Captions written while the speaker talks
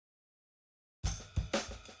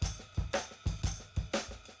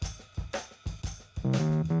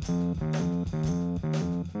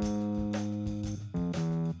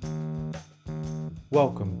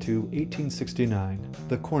Welcome to 1869,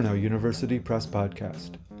 the Cornell University Press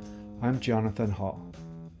Podcast. I'm Jonathan Hall.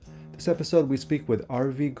 This episode we speak with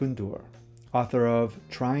R.V. Gundur, author of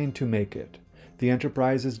Trying to Make It, The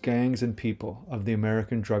Enterprises, Gangs, and People of the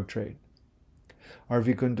American Drug Trade.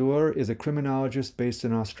 R.V. Gundur is a criminologist based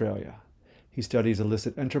in Australia. He studies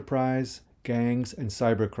illicit enterprise, gangs, and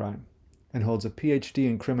cybercrime, and holds a PhD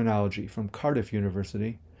in criminology from Cardiff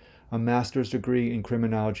University, a master's degree in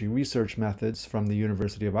criminology research methods from the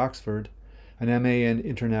University of Oxford, an MA in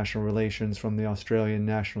international relations from the Australian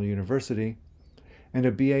National University, and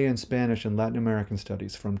a BA in Spanish and Latin American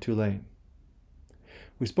studies from Tulane.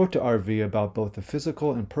 We spoke to RV about both the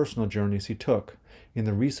physical and personal journeys he took in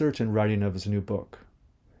the research and writing of his new book,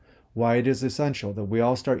 why it is essential that we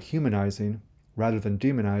all start humanizing, rather than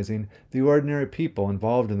demonizing, the ordinary people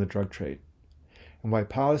involved in the drug trade, and why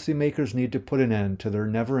policymakers need to put an end to their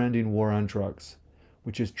never-ending war on drugs,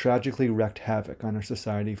 which has tragically wreaked havoc on our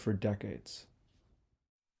society for decades.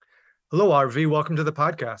 Hello, RV. Welcome to the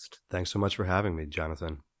podcast. Thanks so much for having me,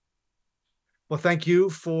 Jonathan. Well, thank you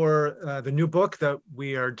for the new book that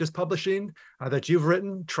we are just publishing, that you've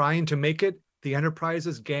written, Trying to Make It, The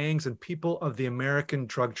Enterprises, Gangs, and People of the American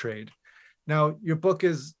Drug Trade. Now, your book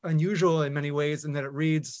is unusual in many ways in that it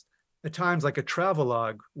reads at times like a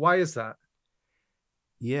travelogue. Why is that?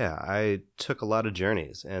 Yeah, I took a lot of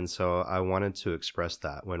journeys, and so I wanted to express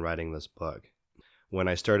that when writing this book. When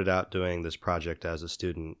I started out doing this project as a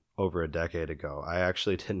student over a decade ago, I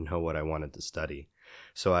actually didn't know what I wanted to study.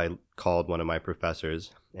 So I called one of my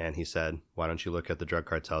professors, and he said, "Why don't you look at the drug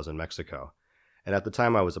cartels in Mexico?" And at the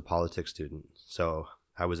time, I was a politics student, so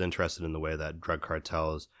I was interested in the way that drug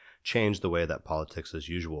cartels changed the way that politics as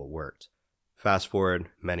usual worked. Fast forward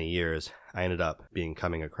many years, I ended up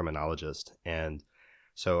becoming a criminologist, and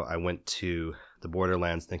so I went to the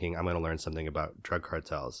borderlands thinking I'm going to learn something about drug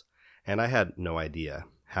cartels. And I had no idea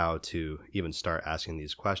how to even start asking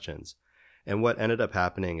these questions. And what ended up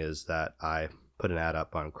happening is that I put an ad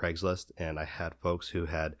up on Craigslist, and I had folks who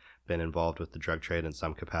had been involved with the drug trade in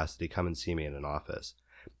some capacity come and see me in an office.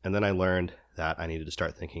 And then I learned that I needed to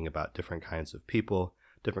start thinking about different kinds of people,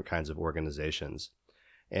 different kinds of organizations.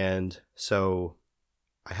 And so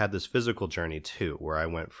I had this physical journey too, where I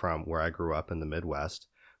went from where I grew up in the Midwest,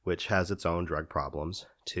 which has its own drug problems,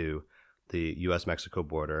 to the U.S.-Mexico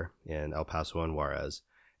border in El Paso and Juarez.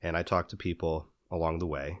 And I talked to people along the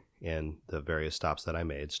way in the various stops that I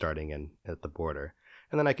made, starting at the border.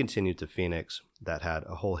 And then I continued to Phoenix, that had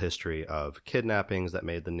a whole history of kidnappings that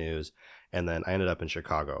made the news. And then I ended up in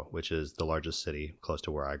Chicago, which is the largest city close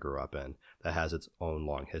to where I grew up in, that has its own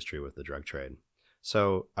long history with the drug trade.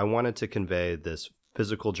 So I wanted to convey this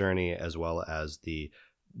physical journey as well as the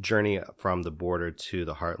journey from the border to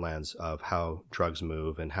the heartlands of how drugs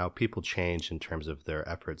move and how people change in terms of their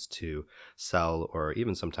efforts to sell or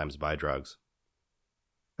even sometimes buy drugs.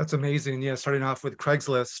 That's amazing. Yeah, starting off with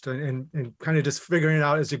Craigslist and kind of just figuring it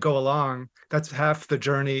out as you go along. That's half the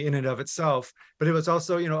journey in and of itself. But it was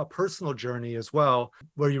also, a personal journey as well,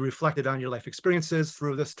 where you reflected on your life experiences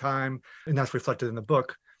through this time, and that's reflected in the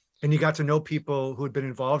book. And you got to know people who had been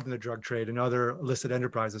involved in the drug trade and other illicit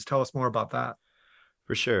enterprises. Tell us more about that.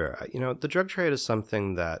 For sure. The drug trade is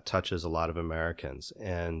something that touches a lot of Americans.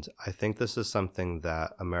 And I think this is something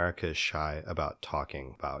that America is shy about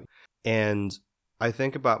talking about. And I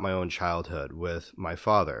think about my own childhood with my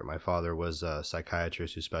father. My father was a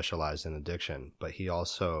psychiatrist who specialized in addiction, but he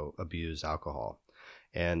also abused alcohol.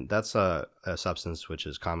 And that's a substance which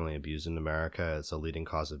is commonly abused in America. It's a leading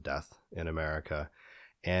cause of death in America.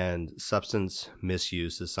 And substance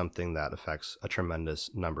misuse is something that affects a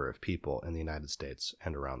tremendous number of people in the United States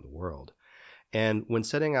and around the world. And when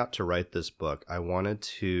setting out to write this book, I wanted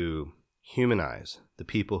to humanize the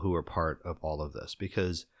people who are part of all of this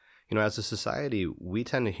because, as a society, we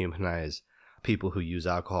tend to humanize people who use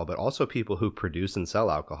alcohol, but also people who produce and sell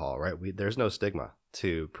alcohol, right? There's no stigma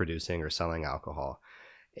to producing or selling alcohol.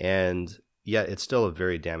 And yet it's still a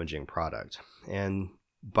very damaging product. And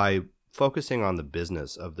by focusing on the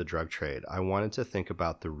business of the drug trade, I wanted to think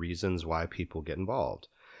about the reasons why people get involved,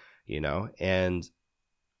 and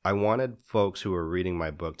I wanted folks who were reading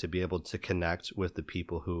my book to be able to connect with the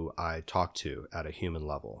people who I talk to at a human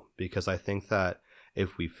level, because I think that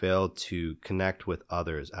if we fail to connect with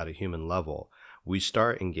others at a human level, we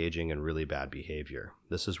start engaging in really bad behavior.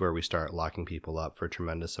 This is where we start locking people up for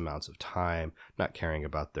tremendous amounts of time, not caring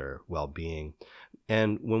about their well-being.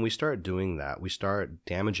 And when we start doing that, we start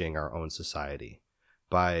damaging our own society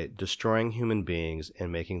by destroying human beings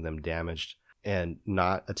and making them damaged and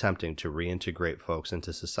not attempting to reintegrate folks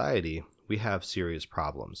into society, we have serious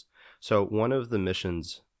problems. So one of the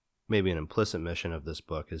missions, maybe an implicit mission of this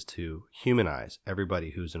book, is to humanize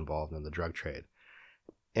everybody who's involved in the drug trade.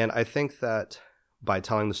 And I think that by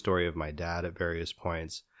telling the story of my dad at various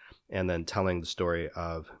points, and then telling the story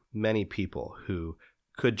of many people who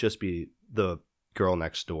could just be the girl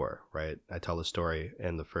next door, right? I tell the story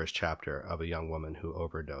in the first chapter of a young woman who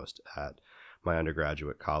overdosed at my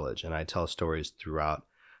undergraduate college. And I tell stories throughout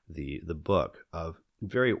the book of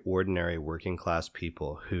very ordinary working class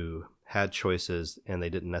people who had choices and they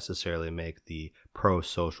didn't necessarily make the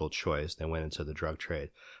pro-social choice. They went into the drug trade,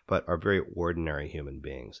 but are very ordinary human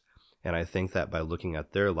beings. And I think that by looking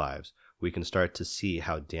at their lives, we can start to see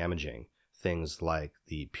how damaging things like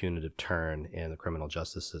the punitive turn in the criminal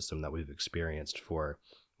justice system that we've experienced for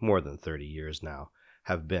more than 30 years now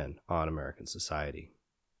have been on American society.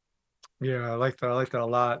 Yeah, I like that. I like that a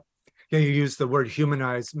lot. Yeah, you use the word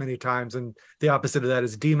humanize many times, and the opposite of that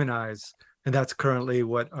is demonize. And that's currently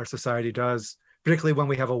what our society does, particularly when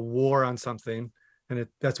we have a war on something. And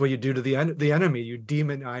that's what you do to the enemy. You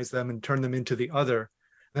demonize them and turn them into the other.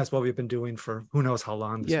 And that's what we've been doing for who knows how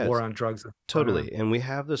long, this war Yes, on drugs. totally. And we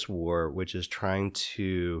have this war which is trying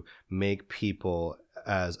to make people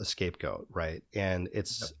as a scapegoat, right? And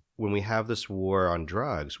it's when we have this war on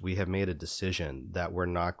drugs, we have made a decision that we're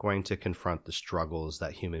not going to confront the struggles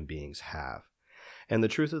that human beings have. And the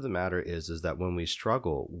truth of the matter is that when we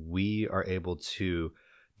struggle, we are able to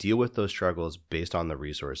deal with those struggles based on the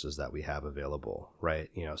resources that we have available, right?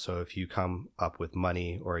 So if you come up with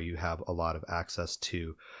money or you have a lot of access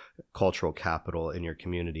to cultural capital in your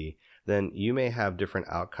community, then you may have different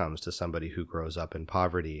outcomes to somebody who grows up in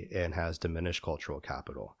poverty and has diminished cultural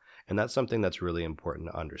capital. And that's something that's really important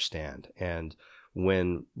to understand. And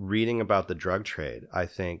when reading about the drug trade, I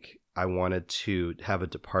think I wanted to have a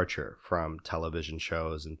departure from television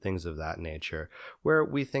shows and things of that nature where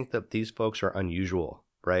we think that these folks are unusual,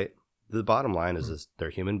 right? The bottom line is they're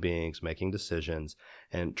human beings making decisions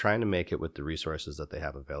and trying to make it with the resources that they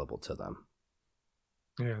have available to them.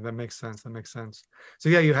 Yeah, that makes sense. That makes sense. So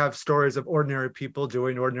yeah, you have stories of ordinary people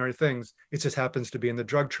doing ordinary things. It just happens to be in the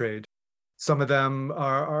drug trade. Some of them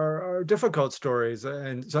are difficult stories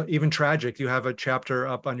and even tragic. You have a chapter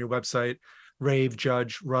up on your website,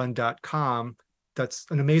 ravejudgerun.com. That's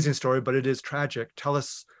an amazing story, but it is tragic. Tell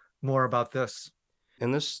us more about this.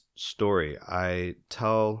 In this story, I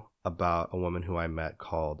tell about a woman who I met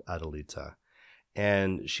called Adelita.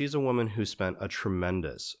 And she's a woman who spent a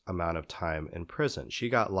tremendous amount of time in prison. She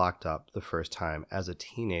got locked up the first time as a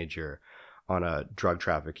teenager on a drug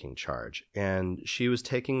trafficking charge. And she was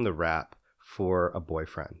taking the rap for a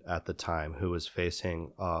boyfriend at the time who was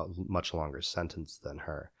facing a much longer sentence than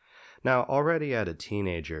her. Now, already at a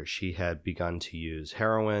teenager, she had begun to use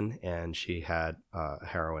heroin and she had a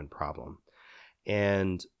heroin problem.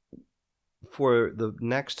 And for the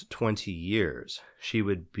next 20 years, she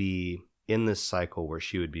would be in this cycle where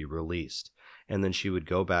she would be released and then she would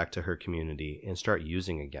go back to her community and start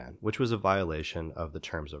using again, which was a violation of the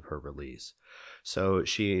terms of her release. So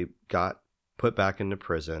she got put back into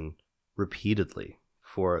prison repeatedly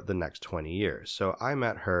for the next 20 years. So I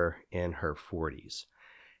met her in her 40s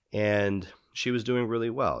and she was doing really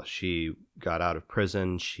well. She got out of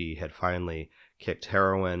prison. She had finally kicked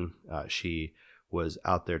heroin. She was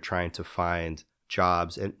out there trying to find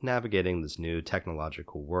jobs and navigating this new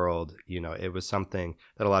technological world. It was something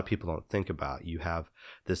that a lot of people don't think about. You have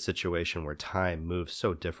this situation where time moves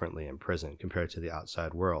so differently in prison compared to the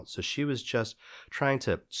outside world. So she was just trying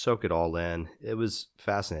to soak it all in. It was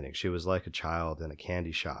fascinating. She was like a child in a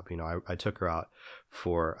candy shop. I took her out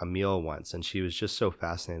for a meal once and she was just so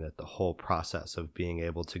fascinated at the whole process of being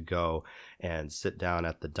able to go and sit down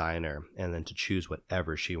at the diner and then to choose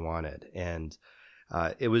whatever she wanted. And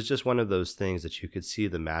it was just one of those things that you could see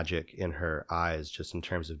the magic in her eyes just in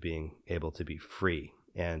terms of being able to be free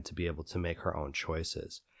and to be able to make her own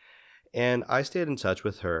choices. And I stayed in touch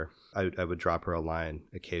with her. I would drop her a line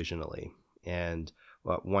occasionally. And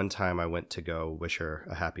one time I went to go wish her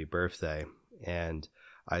a happy birthday and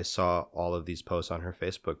I saw all of these posts on her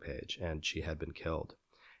Facebook page and she had been killed.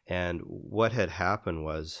 And what had happened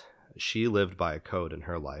was she lived by a code in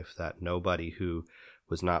her life that nobody who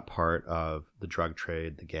was not part of the drug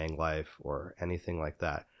trade, the gang life, or anything like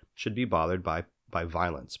that should be bothered by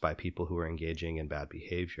violence, by people who are engaging in bad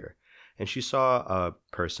behavior. And she saw a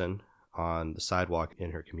person on the sidewalk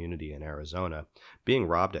in her community in Arizona being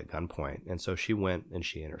robbed at gunpoint. And so she went and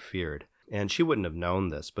she interfered. And she wouldn't have known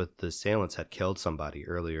this, but the assailants had killed somebody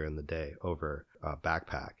earlier in the day over a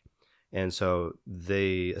backpack. And so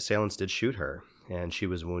the assailants did shoot her, and she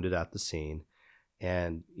was wounded at the scene.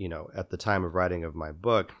 And, at the time of writing of my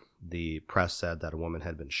book, the press said that a woman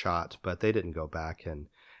had been shot, but they didn't go back and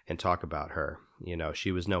talk about her.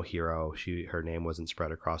 She was no hero. Her name wasn't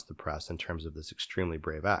spread across the press in terms of this extremely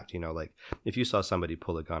brave act. Like if you saw somebody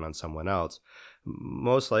pull a gun on someone else,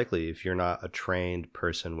 most likely if you're not a trained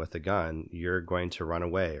person with a gun, you're going to run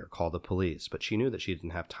away or call the police. But she knew that she didn't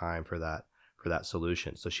have time for that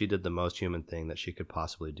solution. So she did the most human thing that she could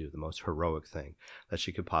possibly do, the most heroic thing that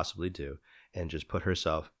she could possibly do, and just put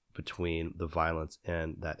herself between the violence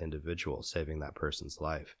and that individual, saving that person's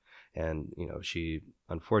life. And, she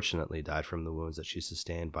unfortunately died from the wounds that she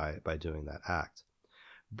sustained by doing that act.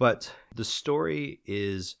 But the story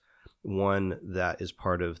is one that is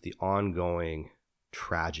part of the ongoing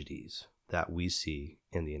tragedies that we see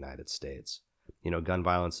in the United States. Gun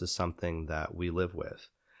violence is something that we live with.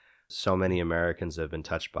 So many Americans have been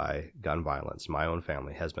touched by gun violence. My own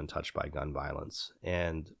family has been touched by gun violence.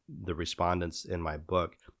 And the respondents in my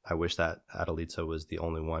book, I wish that Adelita was the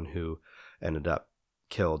only one who ended up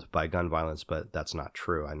killed by gun violence, but that's not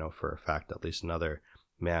true. I know for a fact at least another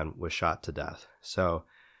man was shot to death. So,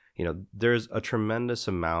 there's a tremendous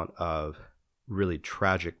amount of really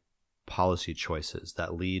tragic policy choices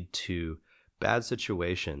that lead to bad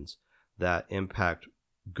situations that impact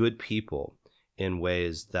good people in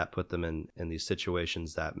ways that put them in these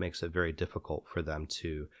situations that makes it very difficult for them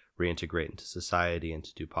to reintegrate into society and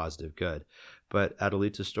to do positive good. But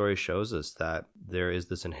Adelita's story shows us that there is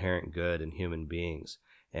this inherent good in human beings,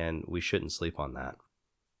 and we shouldn't sleep on that.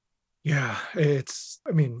 Yeah, I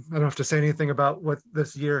don't have to say anything about what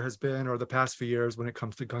this year has been or the past few years when it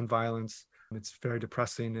comes to gun violence. It's very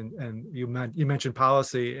depressing. And you mentioned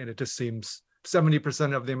policy, and it just seems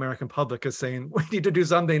 70% of the American public is saying we need to do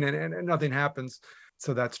something, and nothing happens.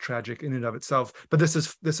 So that's tragic in and of itself. But this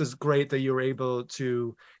is great that you were able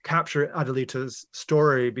to capture Adelita's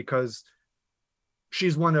story, because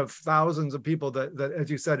she's one of thousands of people that, as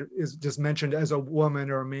you said, is just mentioned as a woman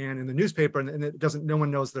or a man in the newspaper, and no one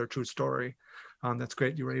knows their true story. That's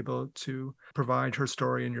great you were able to provide her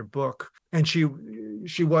story in your book. And she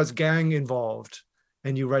was gang involved,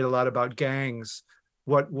 and you write a lot about gangs.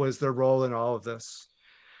 What was their role in all of this?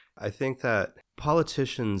 I think that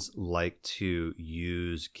politicians like to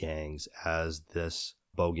use gangs as this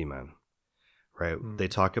bogeyman, right? They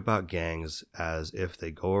talk about gangs as if they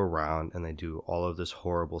go around and they do all of this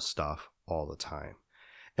horrible stuff all the time.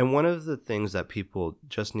 And one of the things that people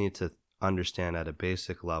just need to understand at a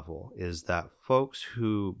basic level is that folks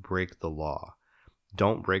who break the law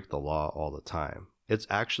don't break the law all the time. It's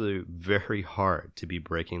actually very hard to be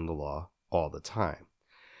breaking the law all the time.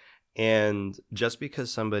 And just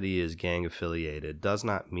because somebody is gang affiliated does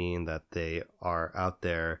not mean that they are out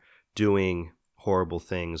there doing horrible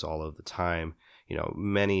things all of the time.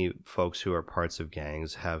 Many folks who are parts of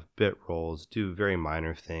gangs have bit roles, do very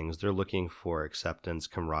minor things. They're looking for acceptance,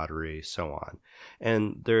 camaraderie, so on.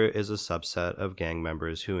 And there is a subset of gang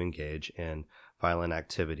members who engage in violent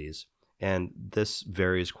activities. And this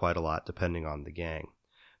varies quite a lot depending on the gang.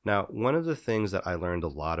 Now, one of the things that I learned a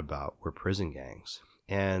lot about were prison gangs.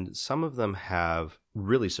 And some of them have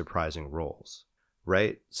really surprising roles,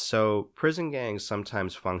 right? So prison gangs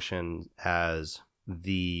sometimes function as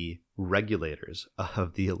the regulators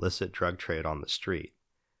of the illicit drug trade on the street.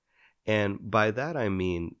 And by that, I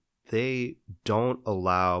mean, they don't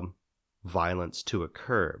allow violence to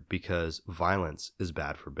occur because violence is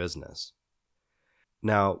bad for business.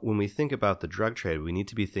 Now, when we think about the drug trade, we need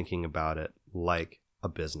to be thinking about it like a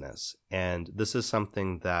business. And this is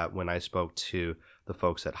something that when I spoke to the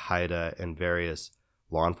folks at HIDTA and various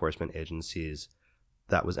law enforcement agencies,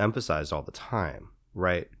 that was emphasized all the time,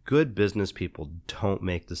 right? Good business people don't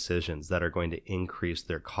make decisions that are going to increase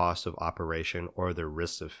their cost of operation or their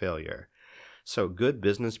risks of failure. So good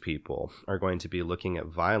business people are going to be looking at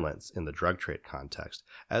violence in the drug trade context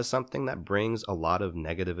as something that brings a lot of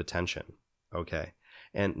negative attention, okay?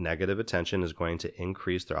 And negative attention is going to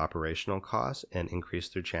increase their operational costs and increase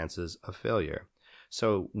their chances of failure.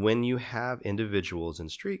 So when you have individuals in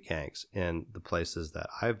street gangs in the places that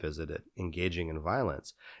I've visited engaging in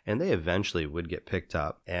violence, and they eventually would get picked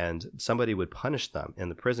up and somebody would punish them in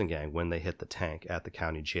the prison gang when they hit the tank at the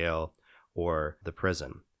county jail or the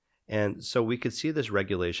prison. And so we could see this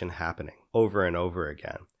regulation happening over and over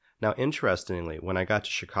again. Now, interestingly, when I got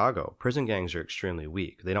to Chicago, prison gangs are extremely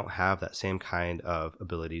weak. They don't have that same kind of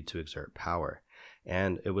ability to exert power.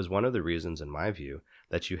 And it was one of the reasons, in my view,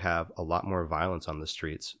 that you have a lot more violence on the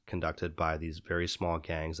streets conducted by these very small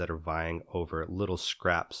gangs that are vying over little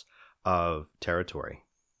scraps of territory.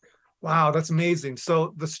 Wow, that's amazing.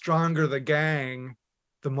 So the stronger the gang,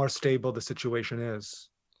 the more stable the situation is.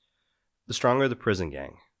 The stronger the prison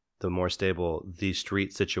gang, the more stable the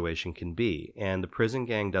street situation can be. And the prison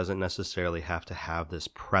gang doesn't necessarily have to have this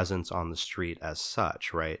presence on the street as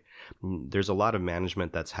such, right? There's a lot of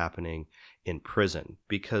management that's happening in prison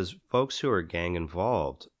because folks who are gang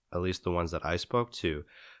involved, at least the ones that I spoke to,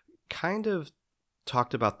 kind of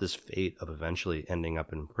talked about this fate of eventually ending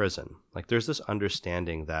up in prison. Like there's this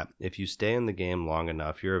understanding that if you stay in the game long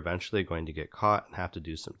enough, you're eventually going to get caught and have to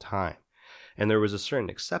do some time. And there was a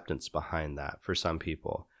certain acceptance behind that for some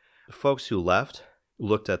people. Folks who left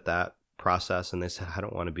looked at that process and they said, I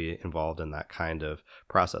don't want to be involved in that kind of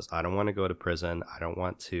process. I don't want to go to prison. I don't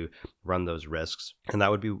want to run those risks. And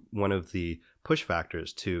that would be one of the push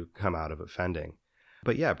factors to come out of offending.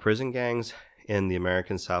 But yeah, prison gangs in the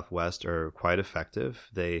American Southwest are quite effective.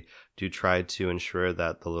 They do try to ensure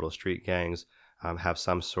that the little street gangs have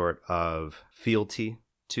some sort of fealty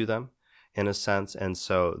to them in a sense. And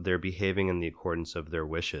so they're behaving in the accordance of their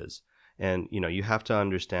wishes. And, you have to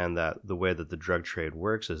understand that the way that the drug trade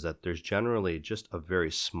works is that there's generally just a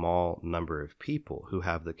very small number of people who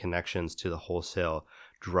have the connections to the wholesale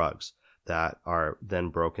drugs that are then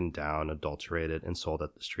broken down, adulterated, and sold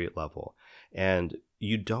at the street level. And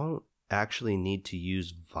you don't actually need to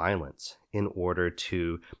use violence in order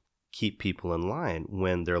to keep people in line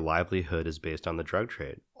when their livelihood is based on the drug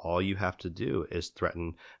trade. All you have to do is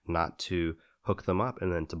threaten not to hook them up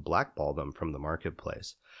and then to blackball them from the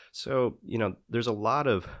marketplace. So, there's a lot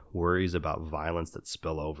of worries about violence that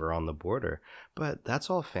spill over on the border, but that's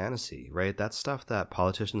all fantasy, right? That's stuff that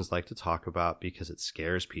politicians like to talk about because it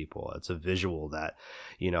scares people. It's a visual that,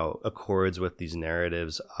 accords with these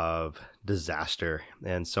narratives of disaster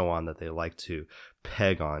and so on that they like to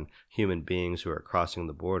peg on human beings who are crossing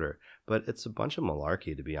the border. But it's a bunch of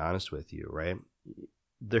malarkey, to be honest with you, right?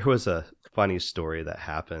 There was a funny story that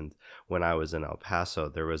happened when I was in El Paso.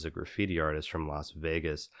 There was a graffiti artist from Las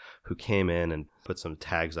Vegas who came in and put some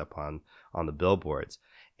tags up on the billboards,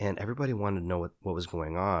 and everybody wanted to know what was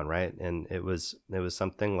going on, right? And it was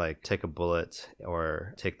something like take a bullet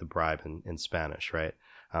or take the bribe in Spanish, right?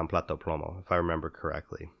 Plato plomo, if I remember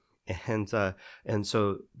correctly. And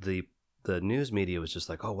so the news media was just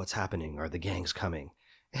like, oh, what's happening? Are the gangs coming?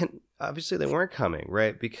 And obviously they weren't coming,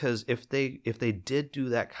 right? Because if they did do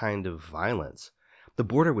that kind of violence, the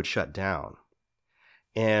border would shut down.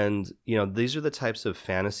 And, these are the types of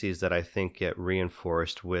fantasies that I think get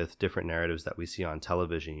reinforced with different narratives that we see on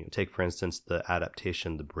television. You take, for instance, the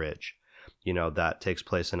adaptation The Bridge, that takes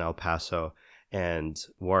place in El Paso and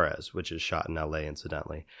Juarez, which is shot in LA,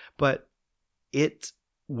 incidentally. But it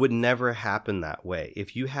would never happen that way.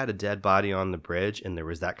 If you had a dead body on the bridge and there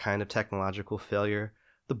was that kind of technological failure,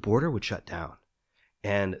 the border would shut down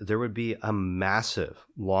and there would be a massive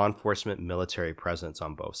law enforcement military presence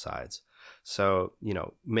on both sides. So,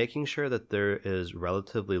 making sure that there is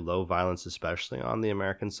relatively low violence, especially on the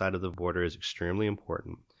American side of the border, is extremely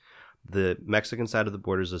important. The Mexican side of the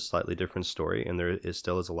border is a slightly different story, and there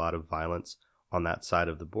still is a lot of violence on that side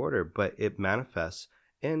of the border, but it manifests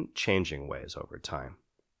in changing ways over time.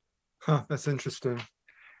 Huh, that's interesting.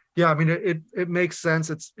 Yeah, I mean, it makes sense.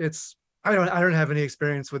 It's I don't have any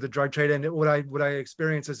experience with the drug trade, and what I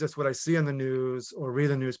experience is just what I see on the news or read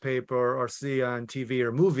the newspaper or see on TV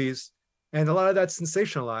or movies, and a lot of that's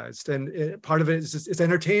sensationalized. And part of it is just it's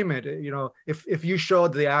entertainment. If you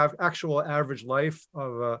showed the actual average life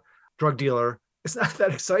of a drug dealer, it's not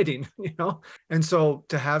that exciting, And so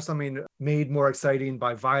to have something made more exciting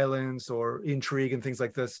by violence or intrigue and things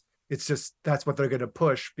like this, it's just that's what they're going to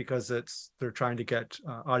push because they're trying to get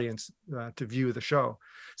audience to view the show.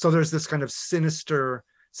 So there's this kind of sinister,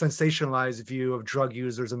 sensationalized view of drug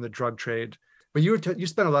users and the drug trade. But you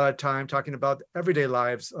spent a lot of time talking about everyday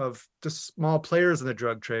lives of just small players in the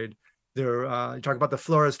drug trade. You talk about the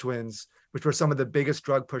Flores twins, which were some of the biggest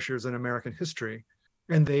drug pushers in American history,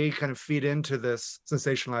 and they kind of feed into this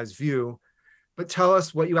sensationalized view. But tell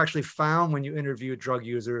us what you actually found when you interviewed drug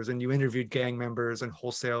users and you interviewed gang members and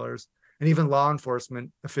wholesalers and even law enforcement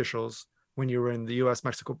officials when you were in the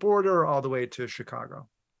US-Mexico border all the way to Chicago.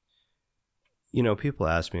 People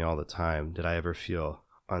ask me all the time, did I ever feel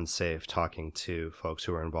unsafe talking to folks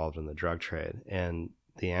who are involved in the drug trade? And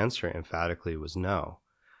the answer emphatically was no,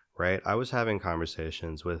 right? I was having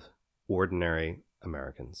conversations with ordinary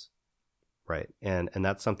Americans. Right. And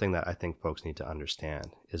that's something that I think folks need to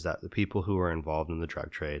understand is that the people who are involved in the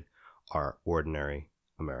drug trade are ordinary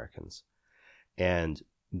Americans. And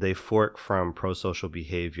they fork from pro-social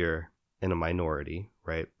behavior in a minority,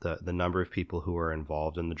 right? The number of people who are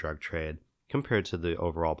involved in the drug trade compared to the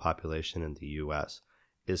overall population in the US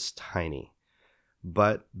is tiny.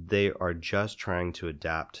 But they are just trying to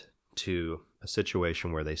adapt to a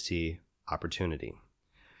situation where they see opportunity.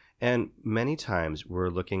 And many times we're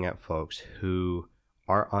looking at folks who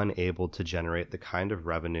are unable to generate the kind of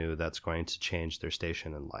revenue that's going to change their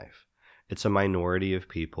station in life. It's a minority of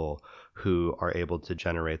people who are able to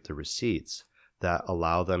generate the receipts that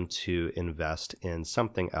allow them to invest in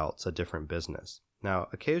something else, a different business. Now,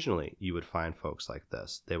 occasionally you would find folks like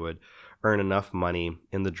this. They would earn enough money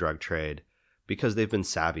in the drug trade because they've been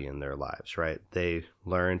savvy in their lives, right? They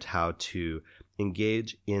learned how to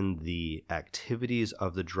engage in the activities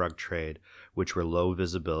of the drug trade, which were low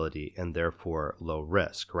visibility and therefore low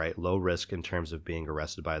risk, right? Low risk in terms of being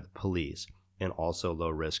arrested by the police, and also low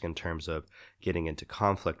risk in terms of getting into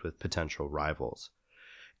conflict with potential rivals.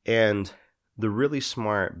 And the really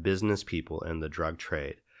smart business people in the drug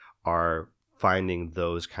trade are finding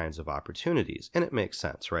those kinds of opportunities. And it makes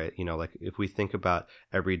sense, right? Like if we think about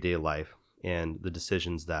everyday life and the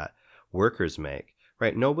decisions that workers make,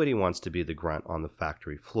 right? Nobody wants to be the grunt on the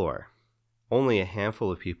factory floor. Only a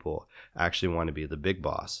handful of people actually want to be the big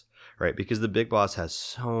boss, right? Because the big boss has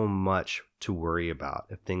so much to worry about.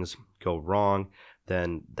 If things go wrong,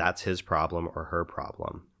 then that's his problem or her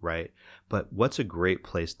problem, right? But what's a great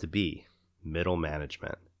place to be? Middle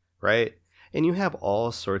management, right? And you have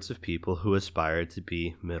all sorts of people who aspire to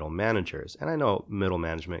be middle managers. And I know middle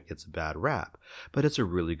management gets a bad rap, but it's a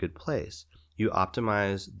really good place. You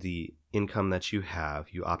optimize the income that you have,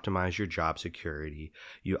 you optimize your job security,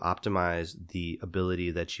 you optimize the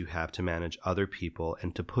ability that you have to manage other people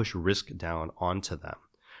and to push risk down onto them,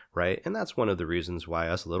 right? And that's one of the reasons why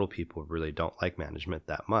us little people really don't like management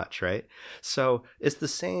that much, right? So it's the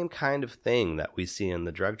same kind of thing that we see in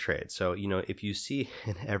the drug trade. So, if you see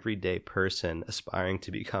an everyday person aspiring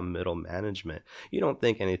to become middle management, you don't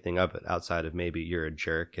think anything of it outside of maybe you're a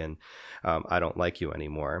jerk and I don't like you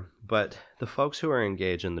anymore. But the folks who are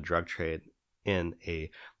engaged in the drug trade in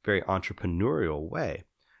a very entrepreneurial way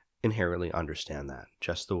inherently understand that,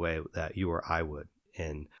 just the way that you or I would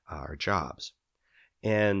in our jobs.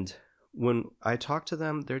 And when I talk to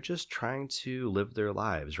them, they're just trying to live their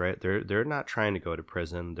lives, right? They're not trying to go to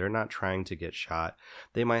prison. They're not trying to get shot.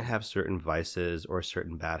 They might have certain vices or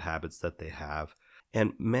certain bad habits that they have.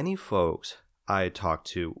 And many folks I talk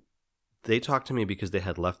to, they talk to me because they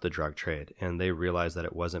had left the drug trade and they realized that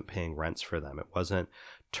it wasn't paying rents for them. It wasn't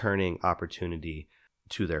turning opportunity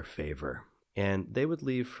to their favor. And they would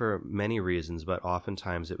leave for many reasons, but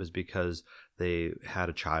oftentimes it was because they had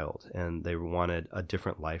a child and they wanted a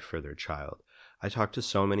different life for their child. I talked to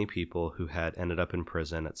so many people who had ended up in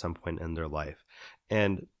prison at some point in their life,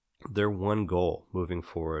 and their one goal moving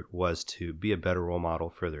forward was to be a better role model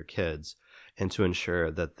for their kids and to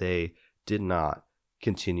ensure that they did not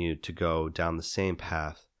continue to go down the same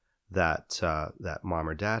path that mom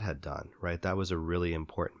or dad had done, right? That was a really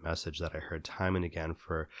important message that I heard time and again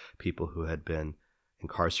for people who had been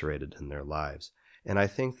incarcerated in their lives. And I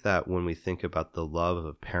think that when we think about the love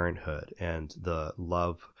of parenthood and the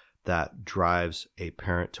love that drives a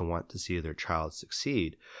parent to want to see their child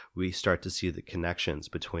succeed, we start to see the connections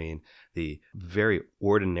between the very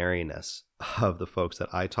ordinariness of the folks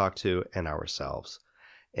that I talk to and ourselves.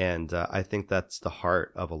 And I think that's the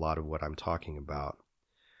heart of a lot of what I'm talking about.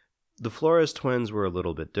 The Flores twins were a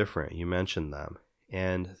little bit different. You mentioned them.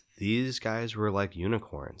 And these guys were like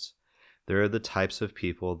unicorns. They're the types of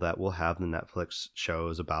people that will have the Netflix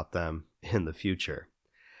shows about them in the future.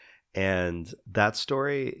 And that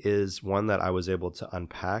story is one that I was able to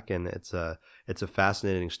unpack, and it's a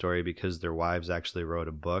fascinating story because their wives actually wrote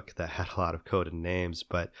a book that had a lot of coded names,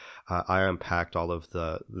 but I unpacked all of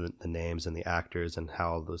the names and the actors and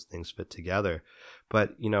how all those things fit together.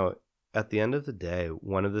 But at the end of the day,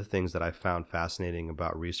 one of the things that I found fascinating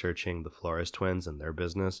about researching the Flores twins and their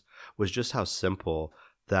business was just how simple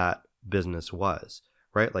that business was,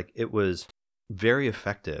 right? Like it was very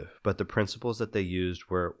effective, but the principles that they used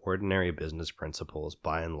were ordinary business principles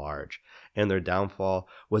by and large. And their downfall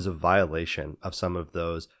was a violation of some of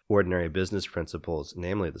those ordinary business principles,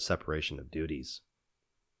 namely the separation of duties.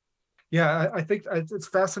 Yeah, I think it's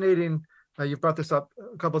fascinating. You've brought this up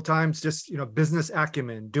a couple of times, just, business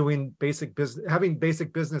acumen, doing basic business, having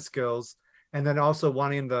basic business skills, and then also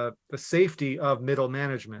wanting the safety of middle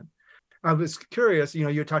management. I was curious,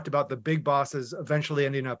 you talked about the big bosses eventually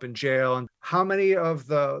ending up in jail, and how many of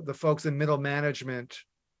the folks in middle management,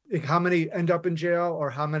 how many end up in jail, or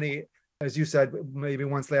how many, as you said, maybe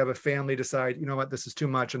once they have a family decide, what, this is too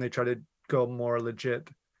much, and they try to go more legit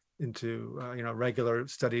into, regular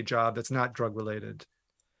steady job that's not drug related.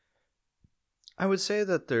 I would say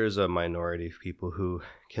that there's a minority of people who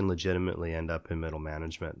can legitimately end up in middle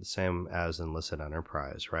management, the same as in illicit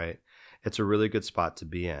enterprise, right? It's a really good spot to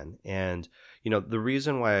be in. And, the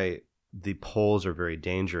reason why the poles are very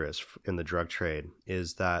dangerous in the drug trade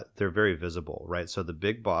is that they're very visible, right? So the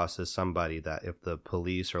big boss is somebody that if the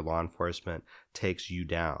police or law enforcement takes you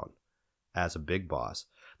down as a big boss,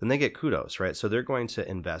 then they get kudos, right? So they're going to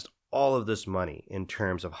invest all of this money in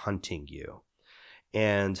terms of hunting you.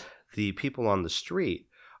 And the people on the street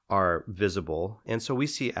are visible. And so we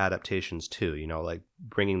see adaptations too, like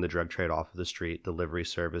bringing the drug trade off of the street, delivery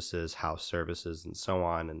services, house services, and so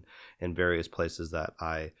on. And in various places that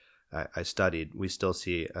I studied, we still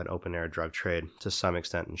see an open air drug trade to some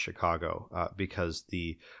extent in Chicago because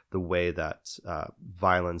the way that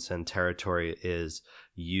violence and territory is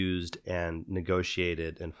used and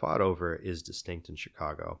negotiated and fought over is distinct in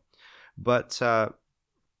Chicago. But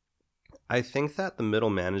I think that the middle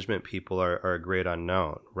management people are a great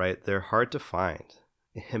unknown, right? They're hard to find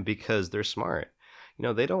because they're smart.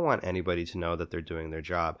 They don't want anybody to know that they're doing their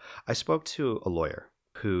job. I spoke to a lawyer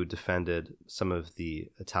who defended some of the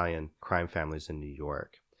Italian crime families in New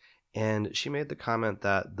York, and she made the comment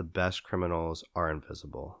that the best criminals are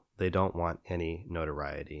invisible. They don't want any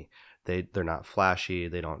notoriety. They're not flashy.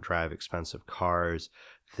 They don't drive expensive cars.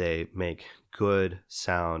 They make good,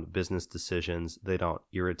 sound business decisions. They don't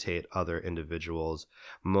irritate other individuals.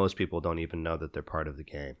 Most people don't even know that they're part of the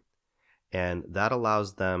game. And that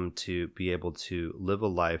allows them to be able to live a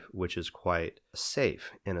life which is quite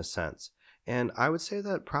safe in a sense. And I would say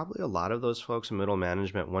that probably a lot of those folks in middle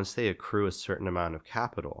management, once they accrue a certain amount of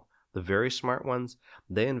capital, the very smart ones,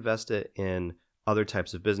 they invest it in other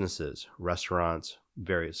types of businesses, restaurants,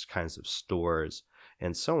 various kinds of stores,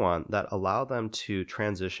 and so on, that allow them to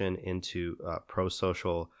transition into a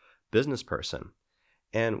pro-social business person.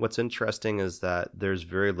 And what's interesting is that there's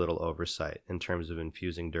very little oversight in terms of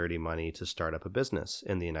infusing dirty money to start up a business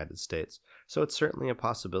in the United States. So it's certainly a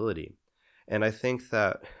possibility. And I think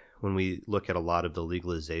that when we look at a lot of the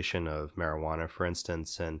legalization of marijuana, for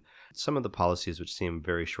instance, and some of the policies which seem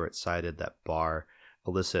very short-sighted that bar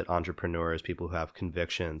illicit entrepreneurs, people who have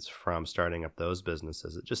convictions from starting up those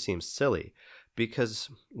businesses, it just seems silly. Because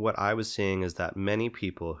what I was seeing is that many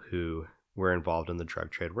people who were involved in the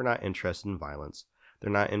drug trade were not interested in violence.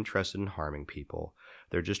 They're not interested in harming people.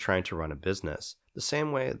 They're just trying to run a business. The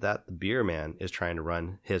same way that the beer man is trying to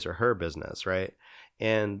run his or her business, right?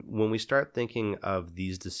 And when we start thinking of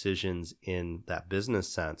these decisions in that business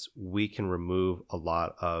sense, we can remove a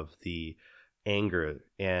lot of the anger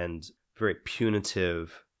and very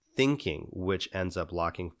punitive thinking, which ends up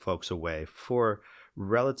locking folks away for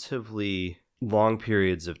relatively long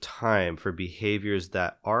periods of time for behaviors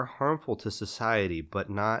that are harmful to society, but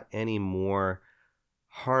not any more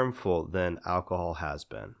harmful than alcohol has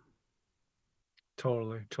been.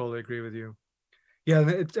 Totally agree with you. Yeah,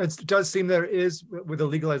 it does seem there is, with the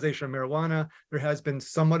legalization of marijuana, there has been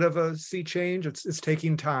somewhat of a sea change. It's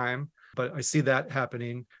taking time, but I see that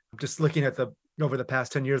happening. Just looking at over the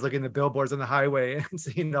past 10 years, looking at the billboards on the highway and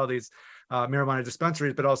seeing all these marijuana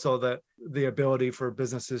dispensaries, but also the ability for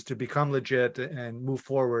businesses to become legit and move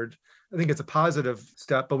forward. I think it's a positive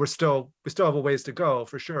step, but we still have a ways to go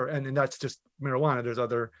for sure. And that's just marijuana. There's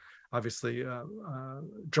other, obviously,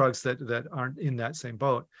 drugs that aren't in that same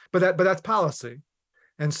boat. But that's policy.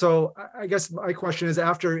 And so I guess my question is,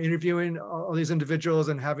 after interviewing all these individuals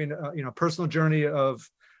and having a personal journey of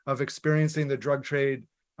experiencing the drug trade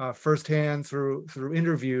firsthand through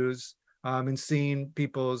interviews and seeing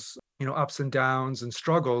people's ups and downs and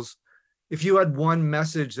struggles, if you had one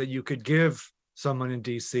message that you could give someone in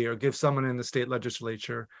DC or give someone in the state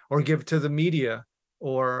legislature or give to the media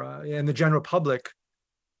or in the general public,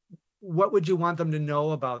 what would you want them to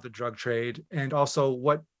know about the drug trade, and also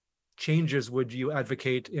what changes would you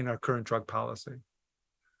advocate in our current drug policy?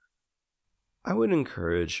 I would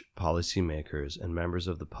encourage policymakers and members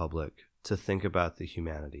of the public to think about the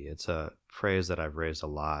humanity. It's a phrase that I've raised a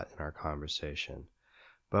lot in our conversation.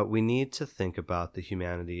 But we need to think about the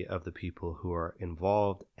humanity of the people who are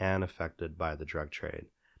involved and affected by the drug trade.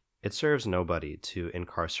 It serves nobody to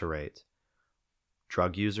incarcerate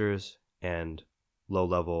drug users and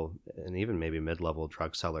low-level and even maybe mid-level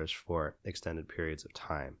drug sellers for extended periods of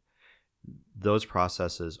time. Those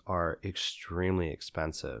processes are extremely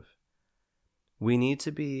expensive. We need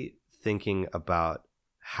to be thinking about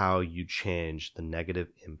how you change the negative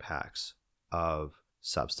impacts of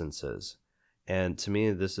substances. And to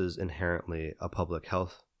me, this is inherently a public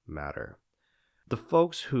health matter. The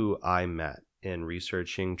folks who I met in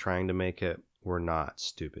researching Trying to Make It were not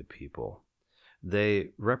stupid people. They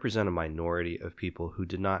represent a minority of people who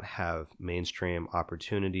did not have mainstream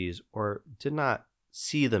opportunities or did not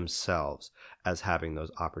see themselves as having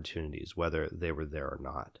those opportunities, whether they were there or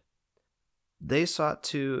not. They sought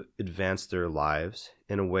to advance their lives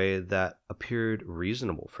in a way that appeared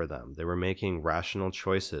reasonable for them. They were making rational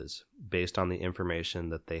choices based on the information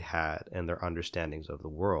that they had and their understandings of the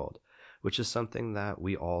world, which is something that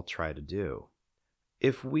we all try to do.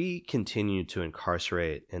 If we continue to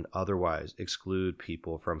incarcerate and otherwise exclude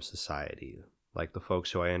people from society, like the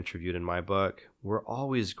folks who I interviewed in my book, we're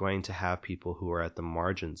always going to have people who are at the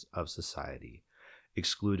margins of society,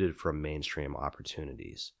 excluded from mainstream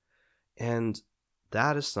opportunities. And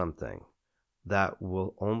that is something that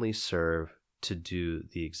will only serve to do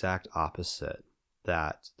the exact opposite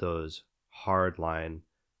that those hardline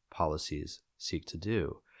policies seek to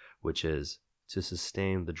do, which is to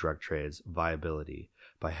sustain the drug trade's viability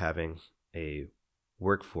by having a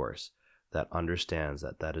workforce that understands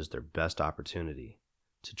that that is their best opportunity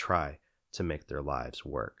to try to make their lives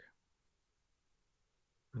work.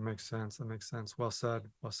 That makes sense. That makes sense. Well said.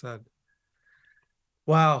 Well said.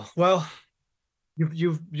 Wow. Well,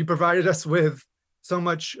 you provided us with so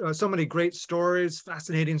many great stories,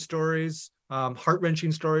 fascinating stories,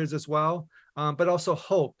 heart-wrenching stories as well, but also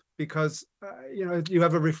hope, because you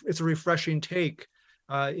have it's a refreshing take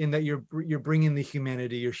in that you're bringing the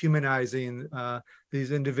humanity, you're humanizing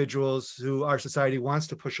these individuals who our society wants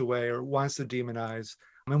to push away or wants to demonize,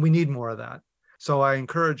 and we need more of that. So I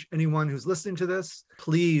encourage anyone who's listening to this,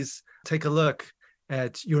 please take a look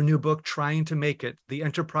at your new book, Trying to Make It: The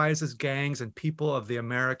Enterprises, Gangs, and People of the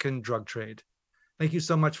American Drug Trade. Thank you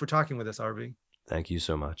so much for talking with us, RV. Thank you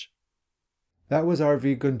so much. That was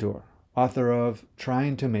RV Gundur, author of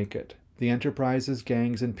Trying to Make It: The Enterprises,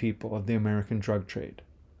 Gangs, and People of the American Drug Trade.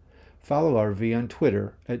 Follow RV on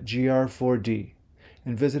Twitter at GR4D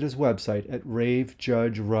and visit his website at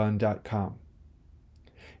ravejudgerun.com.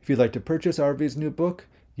 If you'd like to purchase RV's new book,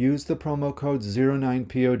 use the promo code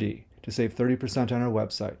 09POD to save 30% on our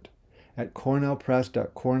website at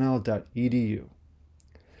cornellpress.cornell.edu.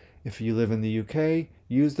 If you live in the UK,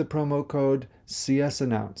 use the promo code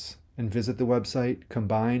CSAnnounce and visit the website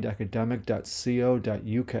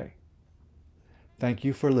combinedacademic.co.uk. Thank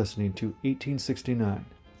you for listening to 1869,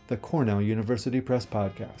 the Cornell University Press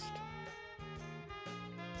Podcast.